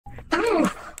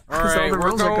because all the we're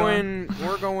rules are gone.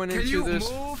 We're going Can into you this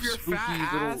move your spooky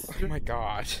fat little. ass? Oh my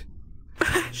god.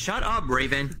 Shut up,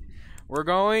 Raven. We're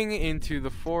going into the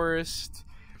forest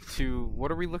to.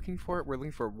 What are we looking for? We're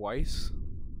looking for Weiss.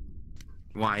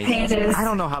 Why? Pages. I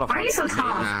don't know how to. Why are you so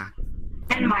tall?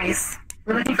 And mice.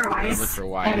 We're looking for Look Weiss. for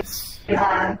Weiss. And,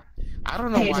 I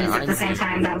don't know why pages at I'm the same here.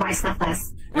 time that Weiss left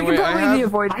us. We Anyway, can I probably have-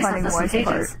 avoid Weiss finding left us some Weiss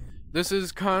part. pages. This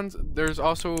is There's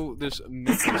also this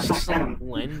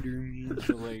Slenderman.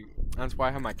 So like, that's why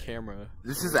I have my camera.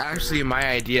 This is actually my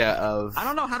idea of I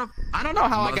don't know how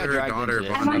I got dragged mother-daughter into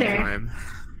this. bonding wonder. time.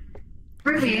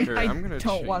 Ruby, Here, I'm gonna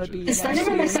don't want to change be. it. is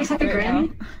Slenderman next to Tucker right now.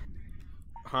 Grim?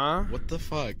 Huh? What the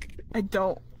fuck? I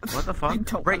don't. What the fuck? I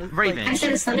don't wanna, Raven. I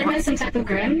said, is Slenderman some type of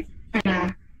Grim? Or no?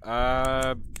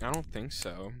 I don't think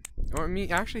so. Or, I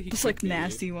mean, actually, he Just could like be.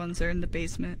 nasty ones are in the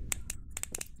basement.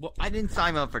 Well, I didn't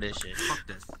sign up for this shit. Fuck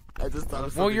this. I just thought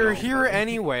of Well, something you're else. here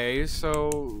anyway,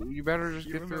 so you better just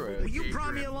You get through remember it. the You game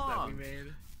brought me grams that we along.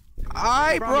 made?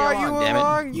 I brought you damn it.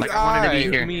 along. You Like, I wanted to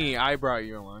be here. Me, I brought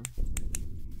you along.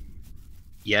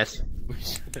 Yes. We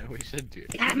should do it.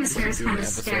 The atmosphere is Do kind an of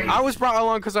episode. scary. I was brought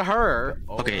along because of her.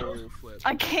 Okay. Oh, flip.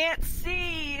 I can't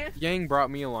see. Yang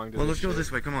brought me along to Well, this let's go shit.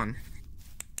 this way. Come on.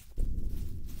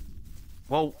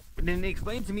 Well, then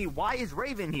explain to me, why is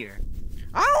Raven here?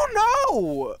 I don't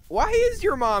know. Why is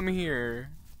your mom here?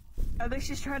 I think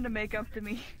she's trying to make up to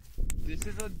me. This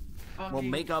is a fucking Well,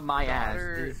 make up my ass.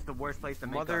 daughter- This is the worst place to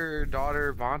make up.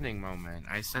 mother-daughter bonding moment.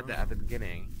 I said that at the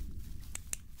beginning.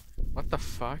 What the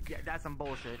fuck? Yeah, that's some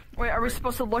bullshit. Wait, are we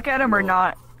supposed to look at him or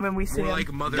not when we see We're him?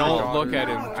 like mother. Don't look at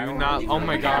him. Do not. Oh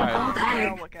my god.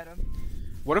 Don't look at him.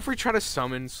 What if we try to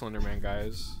summon Slenderman,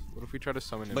 guys? What if we try to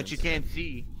summon him? But you instead? can't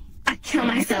see. I kill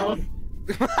myself.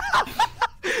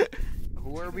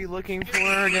 Who are we looking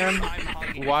for again?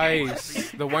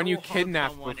 Weiss, the one you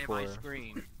kidnapped before.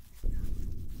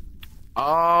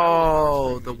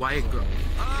 Oh, the white girl.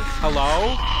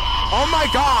 Hello? Oh my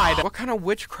god! What kind of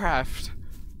witchcraft?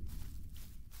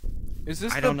 Is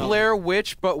this I the don't know. Blair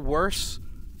Witch, but worse?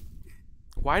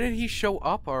 Why did he show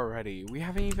up already? We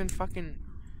haven't even fucking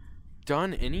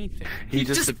done anything. He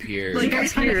disappeared. Will you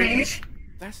guys find a page?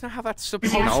 That's not how that's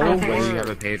supposed Yeah, to No, okay. whether you work. have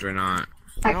a page or not.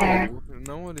 Okay. No,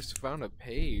 no one has found a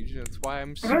page. That's why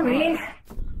I'm Ruby?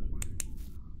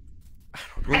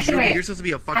 Actually, wait. You're supposed to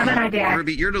be a I have an idea. fucking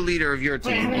Ruby. You're the leader of your Wait,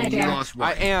 I have team. an and you idea. lost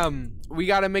I one. am. We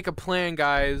gotta make a plan,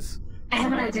 guys. I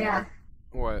have an idea.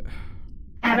 What?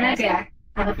 I have an idea.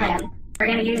 I have a plan. We're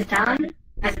gonna use John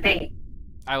as bait.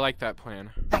 I like that plan.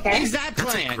 Okay? Is that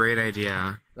That's a plan? great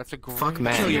idea. That's a great Fuck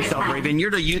man. Kill yourself, Raven.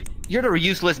 You're the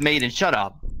useless maiden. Shut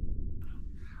up.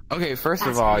 Okay, first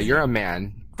of all, you're a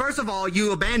man. First of all,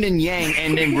 you abandoned Yang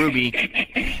and then Ruby.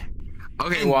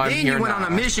 Okay, And well, I'm then here you went now.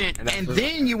 on a mission, that's and what-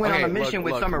 then you went on a Okay, mission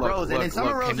with look, Summer look, Rose, and then look, Summer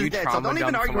look, Rose can is you dead. So trauma don't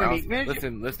even dump argue with someone me. else? Man,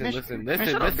 Listen, man, listen, man,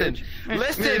 shut up, listen. bitch.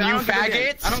 Listen, Man, I you don't give a damn.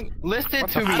 faggots. I don't Listen What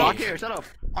to the me. I fuck? don't care. Shut up.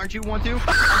 Aren't you one too?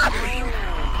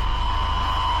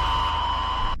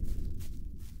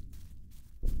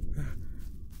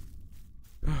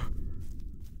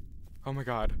 Oh my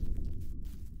god.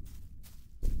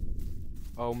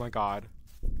 Oh my god.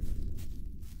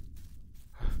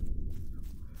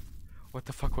 What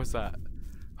the fuck was that?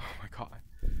 Oh my god.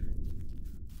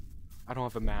 I don't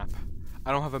have a map.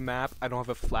 I don't have a map. I don't have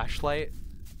a flashlight.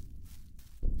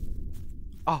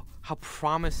 Oh, how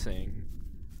promising.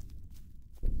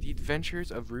 The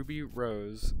Adventures of Ruby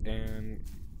Rose and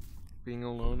being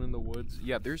alone in the woods.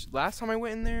 Yeah, there's last time I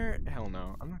went in there, hell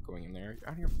no. I'm not going in there.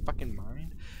 Out of your fucking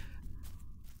mind?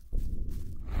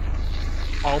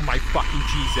 Oh my fucking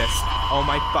Jesus. Oh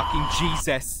my fucking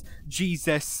Jesus.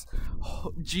 Jesus.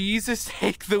 Oh, Jesus,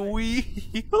 take the wheel.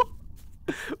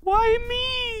 Why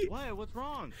me? What? What's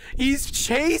wrong? He's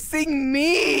chasing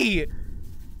me.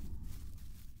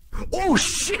 Oh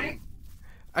shit!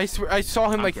 I swear, I saw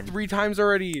him like Fucking- 3 times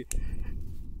already.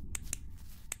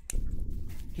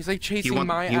 He's like chasing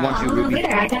my he ass. wants you, I'll Ruby. be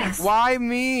there, I guess. Why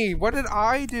me? What did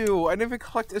I do? I didn't even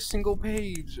collect a single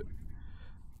page.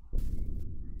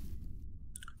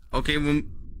 Okay, well.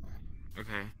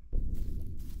 Okay.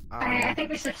 Alright, I think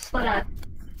we should split up.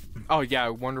 Oh yeah,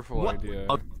 wonderful What? idea.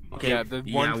 Okay. Yeah, the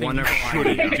one thing you wonderful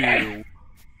shouldn't idea. do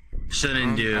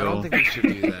Shouldn't do. I don't think we should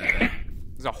do that.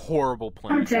 is a horrible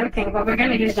I'm plan. joking, but we're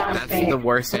gonna use John's That's bait. the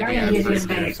worst We're idea gonna use ever. his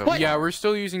bait. So Yeah, we're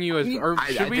still using you as. Or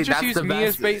I should we think just that's use the me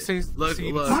as best. bait since? Look,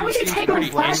 since look. Why would you seems take my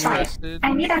pretty flashlight? interested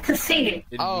I need that to see.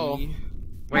 in Oh. me.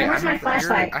 Wait, Where's my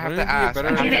flashlight? I have Wouldn't to it be a ask. better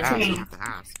I have Give to it to ask. me. I have to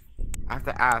ask. I have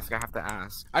to ask. I have to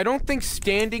ask. I don't think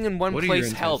standing in one What are your place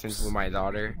intentions helps. with my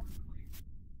daughter?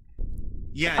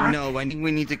 Yeah, no. I think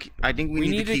we need to. I think We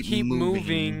need to keep moving.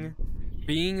 moving.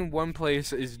 Being in one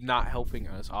place is not helping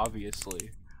us,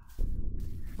 obviously.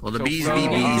 Well, the So bees, we need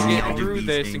to I'll get do through bees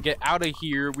this thing. and get out of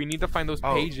here. We need to find those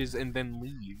Oh. pages and then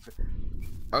leave.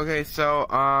 Okay, so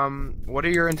what are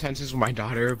your intentions with my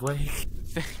daughter, Blake?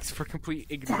 Thanks for complete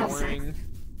ignoring.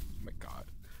 Oh my god.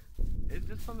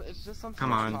 It's just something.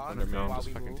 Come on. Slenderman, I'm just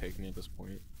fucking taking me at this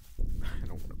point. I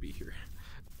don't want to be here.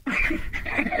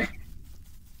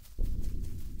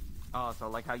 Oh, so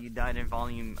like how you died in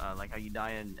volume, like how you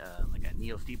die in like a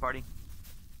Neo's Tea Party?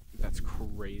 That's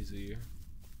crazy.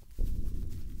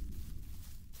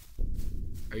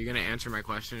 Are you gonna answer my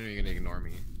question or are you gonna ignore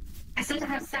me? I said to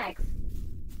have sex.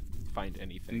 Find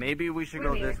anything. Maybe we should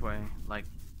go this way. Like,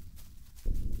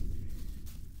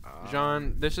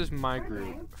 John, this is my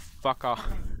group. Fuck off.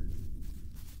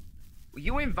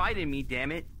 you invited me,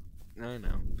 damn it. I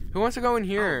know. Who wants to go in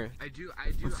here? I do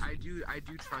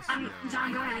trust you though.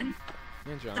 John, go ahead.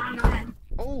 Yeah, John, John. go ahead.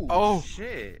 Oh.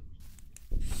 Shit.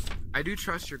 I do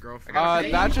trust your girlfriend.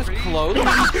 That just closed.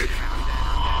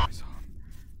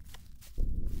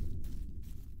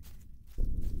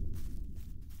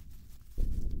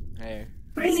 Hey,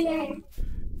 Where's Yang?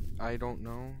 I don't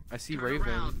know. I see Turn Raven.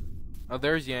 around. Oh,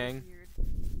 there's Yang.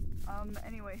 Weird.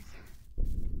 Anyways.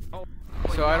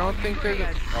 So I don't think there's.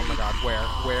 Oh my god,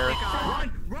 where?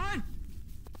 Run!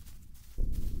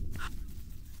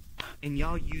 And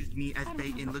y'all used me as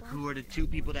bait, and look who are the two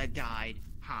people that died.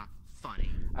 Ha, funny.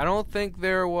 I don't think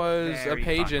there was a Very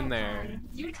page funny. in there.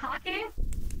 You talking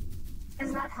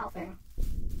is not helping.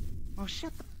 Oh,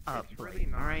 shut the up, It's Blake. really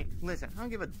not. Alright, listen, I don't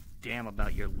give a damn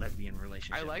about your lesbian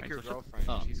relationship. I like right? your So shut girlfriend.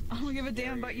 up. She's I don't give a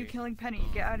damn about you killing Penny.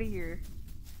 Get out of here.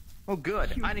 Oh,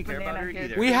 good. You I didn't care about banana her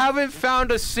head. either. We haven't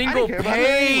found a single care about her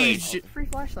anyways. page. Free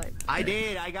flashlight. I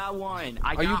did. I got one.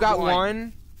 Oh, you got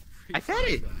one? I said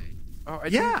it. Oh, I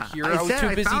Yeah, didn't hear. I I was said too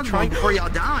I busy found trying one before y'all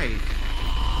died.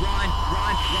 Run!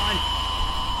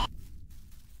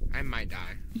 I might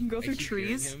die. You can go I through keep hearing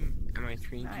trees. him, and my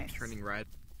screen Nice. keeps turning red,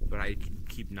 but I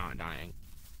keep not dying.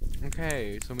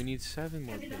 Okay, so we need 7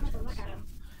 more You pages. don't have to look at him.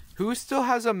 Who still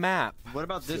has a map? What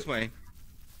about this way?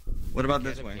 What about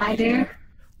this way? I do.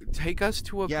 Take us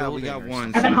to a Yeah, building. we got or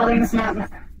one. I've been holding this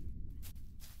map.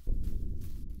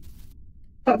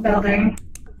 What building?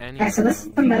 something. Okay, so this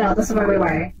is the middle. This is where we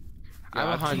were. I have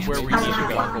a hunch where where we we need need to to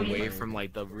go. walk away from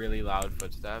like the really loud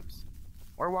footsteps,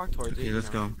 or walk towards it. Okay, you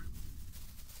let's know, go.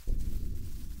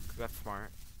 'cause that's smart.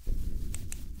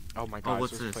 Oh my Oh, god,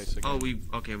 what's it's this this? place again. Oh,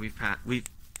 we've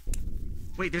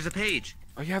Wait, there's a page.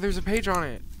 Oh yeah, there's a page on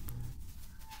it.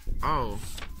 Oh,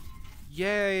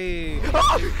 Yay!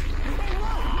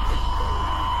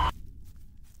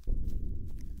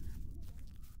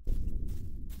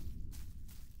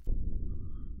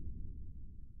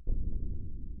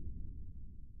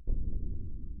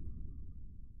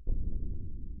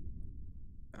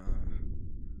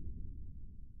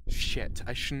 Shit,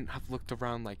 I shouldn't have looked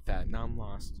around like that. Now I'm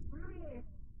lost.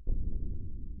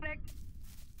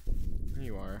 There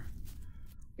you are.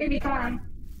 Baby, come on.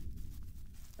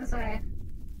 This way.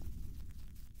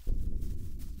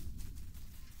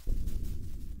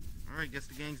 Alright, guess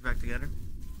the gang's back together.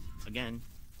 Again.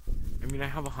 I mean, I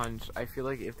have a hunch. I feel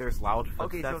like if there's loud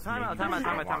Okay, footsteps, so time out. maybe we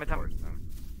should walk towards them.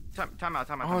 Time out.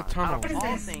 Oh, Out tunnel. of What is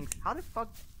all this? things, how the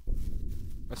fuck?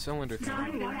 A cylinder thing.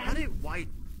 John, go How ahead. did white?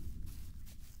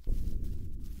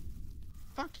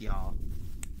 Fuck y'all.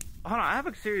 Hold on, I have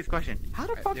a serious question. How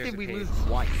the fuck there's did a we page. lose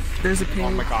white? There's a page.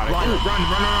 Oh my god, I Run! did it.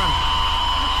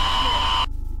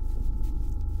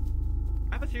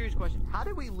 I have a serious question. How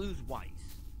did we lose Weiss?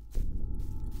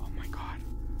 Oh my god.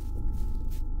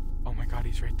 Oh my god,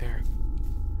 he's right there.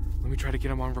 Let me try to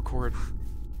get him on record.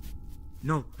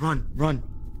 No, run.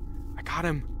 I got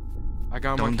him. I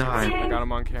got him on Don't camera. die. I got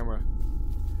him on camera.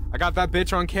 I got that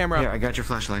bitch on camera. Here, I got your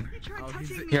flashlight. Oh,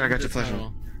 Here, I got your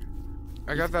flashlight.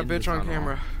 I got that in the bitch on tunnel.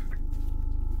 camera.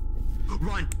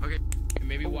 Run! Okay,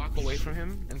 maybe walk away from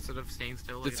him instead of staying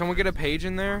still. Did someone get a page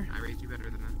in there? I rate you better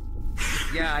than that.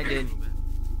 Yeah, I did.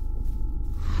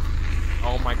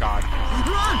 Oh my god.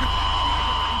 Run!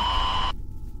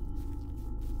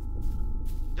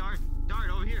 Dart,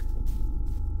 over here.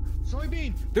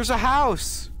 Soybean! There's a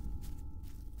house!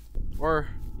 Or,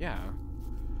 yeah.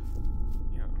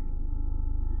 Yeah.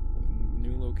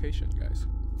 New location, guys.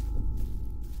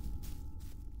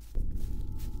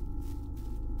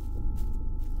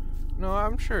 No,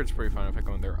 I'm sure it's pretty fun if I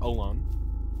go in there alone.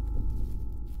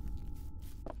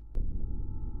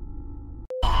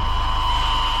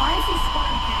 Why is he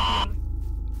spawn camping?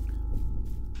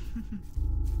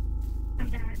 I'm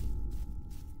dead.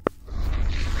 Oh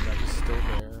my god, he's still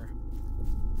there.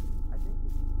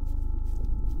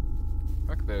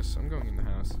 Fuck this, I'm going in the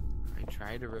house. I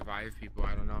tried to revive people.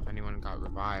 I don't know if anyone got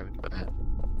revived, but I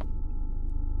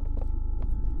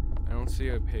don't see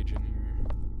a page in here.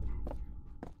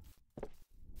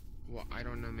 Well, I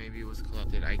don't know. Maybe it was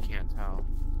collected. I can't tell.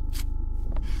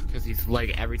 Because he's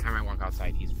like, every time I walk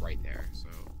outside, he's right there. So.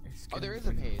 Oh, there is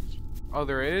a page. Oh,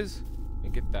 there is? I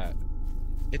get that.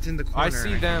 It's in the corner. I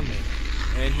see them,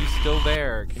 and he's still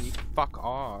there. Can you fuck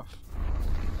off?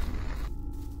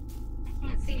 I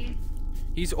can't see.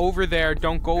 He's over there.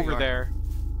 Don't go There you over are. there.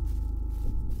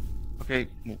 Okay,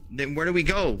 then where do we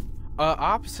go?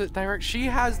 Opposite direction. She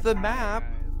has the map.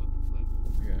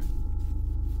 Okay.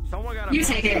 Someone got You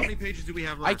take it. How many pages do we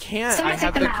have left? I can't. Someone I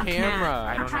have take the the map. camera.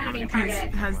 I I'm don't know trying how to be many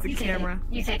targeted. Has the You take camera.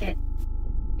 it. You take it.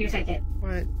 You take it.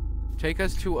 What? Take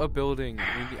us to a building.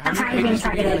 How I'm many trying to be pages do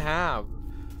we even targeted. have?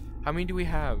 How many do we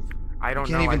have? I don't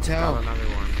Can't know. even I just tell. got another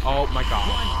one. Oh my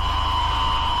god.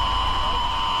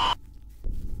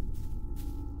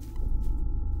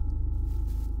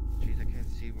 Jeez, I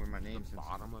can't see where my name's The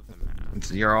bottom of the map.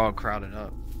 You're all crowded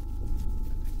up.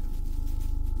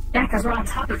 Yeah, because we're on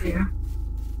top of you.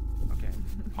 Okay.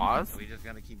 Pause. We just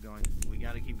gotta keep going. We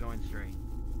gotta keep going straight.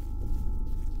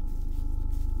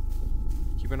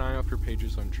 Keep an eye out for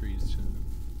pages on trees too.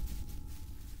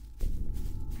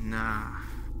 Nah.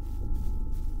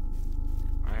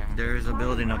 There's a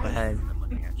building up ahead. I'm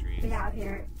looking at trees. Be out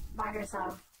here by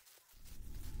yourself.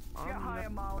 Get high,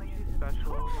 Molly.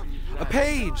 A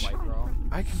page!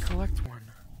 I can collect one.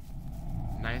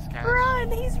 Nice catch.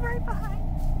 Run! He's right behind.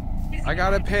 I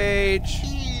got a page.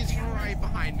 He's right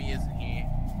behind me, isn't he?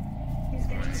 He's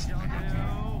getting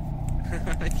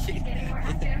more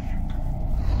active.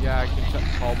 Yeah, I can tell.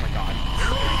 Oh my god.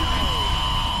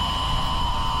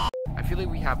 I feel like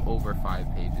we have over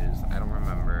 5 pages. I don't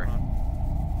remember.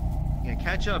 Yeah,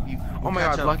 catch up. You. Oh my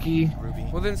catch god, up, Lucky. Ruby.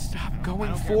 Well then stop I going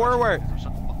don't care forward. about you.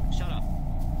 Shut up.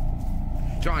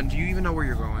 John, do you even know where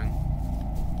you're going?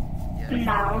 Yeah.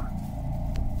 No.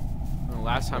 Well,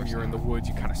 last time you were in the woods,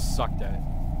 you kind of sucked at it.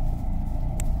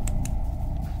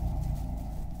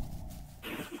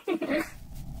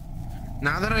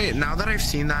 Now that I've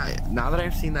seen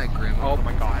that grim. Oh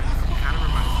my god. It kind of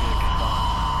reminds me of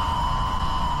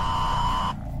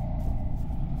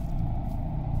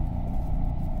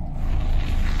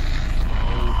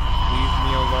Leave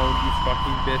me alone, you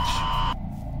fucking bitch.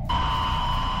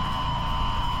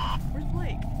 Where's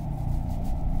Blake?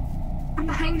 I'm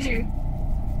behind you.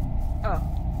 Oh.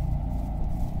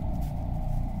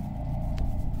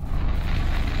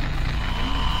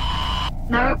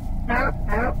 Nope. Nope.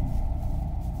 Nope.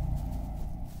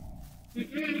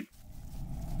 Mm-mm.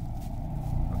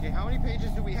 Okay, how many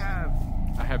pages do we have?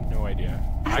 I have no idea.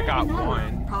 I got know.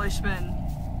 one. Probably spin.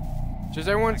 Does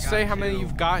everyone I got say how many 2.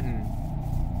 you've gotten?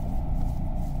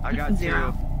 I got 2.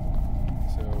 Zero.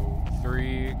 So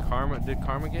 3. Karma. Did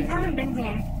Karma get You here? haven't been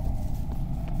here.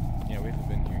 Yeah, we haven't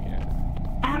been here yet.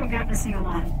 I haven't gotten a single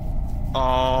one.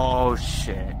 Oh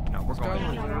shit. No, we're going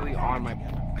going literally on my.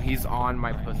 He's on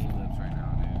my pussy lips right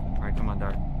now, dude. Alright, come on,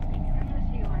 Dart.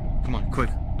 Come on, quick.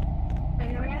 Are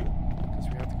you going in? Because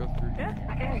we have to go through here.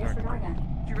 Yeah. Okay, I guess we're going in.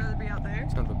 Would you rather be out there?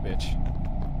 Son of a bitch.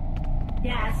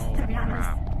 Yes, to be honest.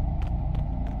 Crap.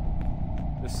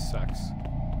 This sucks.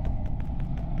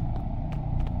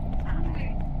 I don't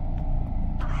know.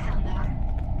 Oh, hell no.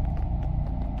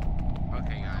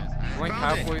 Okay, guys. I'm like Found it.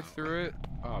 halfway through it.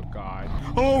 Oh god.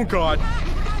 Oh god.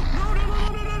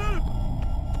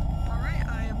 Alright,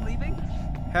 I am leaving.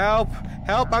 Help!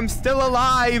 Help! I'm still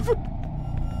alive!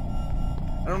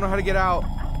 I don't know how to get out.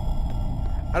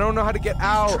 I don't know how to get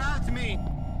out. Trapped me.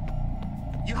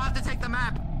 You have to take the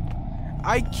map.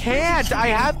 I can't! I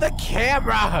have the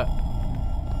camera!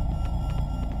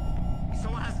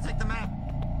 Someone has to take the map.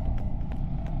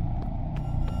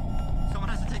 Someone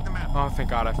has to take the map. Oh, thank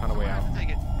god I found a way Someone out. has to take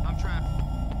it. I'm trapped.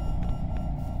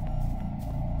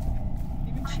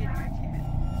 Even cheating, I can't.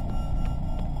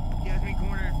 He has me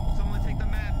cornered. Someone take the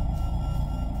map.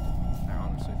 I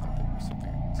honestly thought there was something.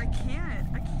 I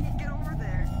can't get over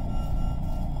there.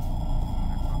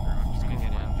 I'm just gonna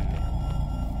get in.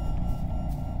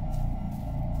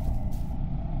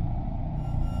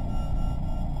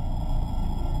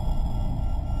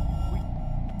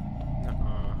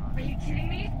 Nuh-uh. Are you kidding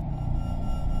me?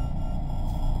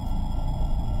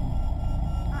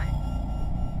 Hi.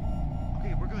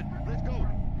 Okay, we're good. Let's go.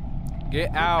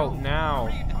 Get out now.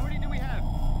 How many do we have?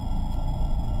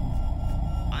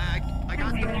 I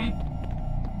got 3.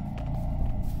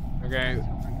 Okay.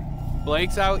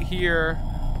 Blake's out here.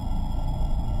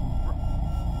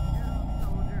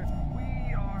 Soldier,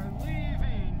 we are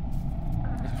leaving.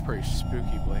 This is pretty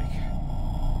spooky, Blake.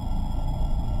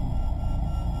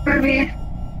 Ruby,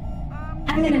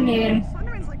 I'm gonna need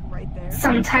Slenderman's like right there.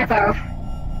 some type of. Oh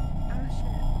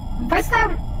shit. What's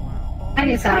that? I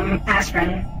need some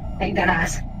aspirin. Like that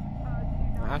ass.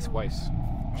 Ask Weiss.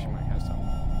 She might have some.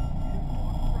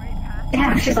 Right past.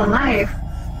 Yeah, she's alive.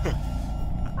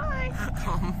 Hi.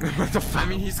 What the fuck? I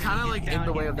mean, he's kind of like in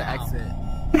the way of the Down. exit.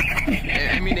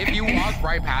 I mean, if you walk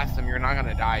right past him, you're not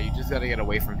gonna die. You just gotta get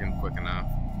away from him quick enough.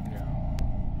 Yeah.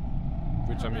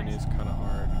 Which I mean is kind of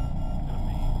hard in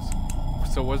a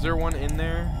maze. So was there one in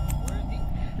there?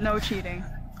 No cheating.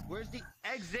 Where's the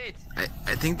exit?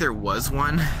 I think there was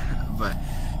one, but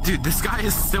dude, this guy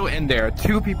is still in there.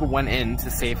 2 people went in to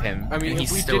save him. I mean, and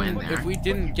he's still in there. if we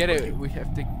didn't get it, we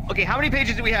have to. Okay, how many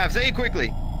pages do we have? Say it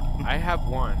quickly. I have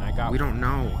one. I got. We don't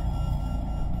know.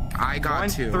 I got 1,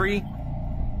 2. 3.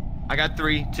 I got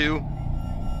 3, 2,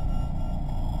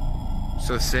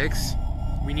 So 6.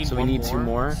 We need. So one we need 2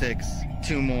 more. 6.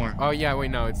 2 more. Oh yeah, wait,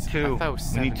 no, it's 2. I thought it was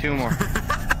We 7. need 2 more.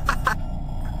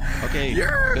 Okay,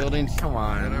 buildings. Come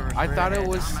on. I thought it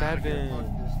was 7.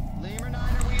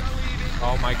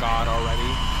 Oh my god,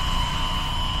 already.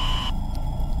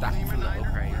 That's a little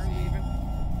crazy.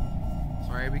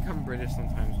 Sorry, I become British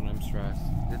sometimes when I'm stressed.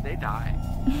 Did they die?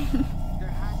 There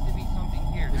has to be something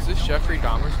here. Is this Jeffrey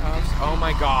Dahmer's house? Oh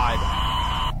my god.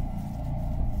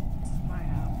 This is my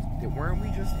house. Weren't we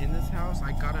just in this house?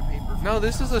 I got a paper. No,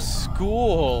 this is a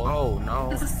school. Oh no.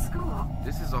 This is school.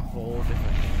 This is a whole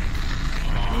different thing.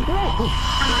 I'm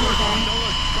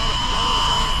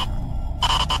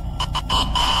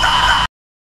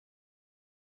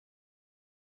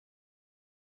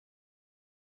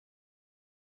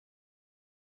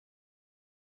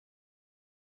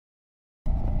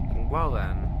Well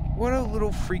then. What a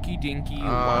little freaky dinky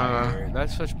liar.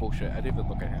 That's such bullshit. I didn't even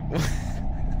look at him.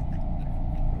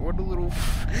 What a little.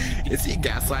 Is he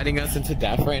gaslighting us into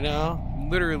death right now?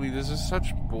 Literally, this is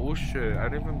such bullshit. I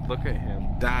didn't even look at him.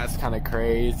 That's kind of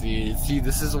crazy. See,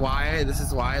 this is why,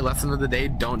 lesson of the day,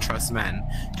 don't trust men.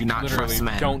 Do not Literally, trust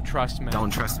men. don't trust men. Don't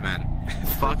trust men.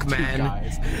 Fuck Two men.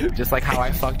 guys. Just like how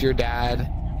I fucked your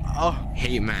dad. Oh,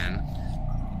 Hate men.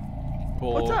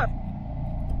 bull. What's up?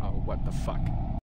 Oh, what the fuck?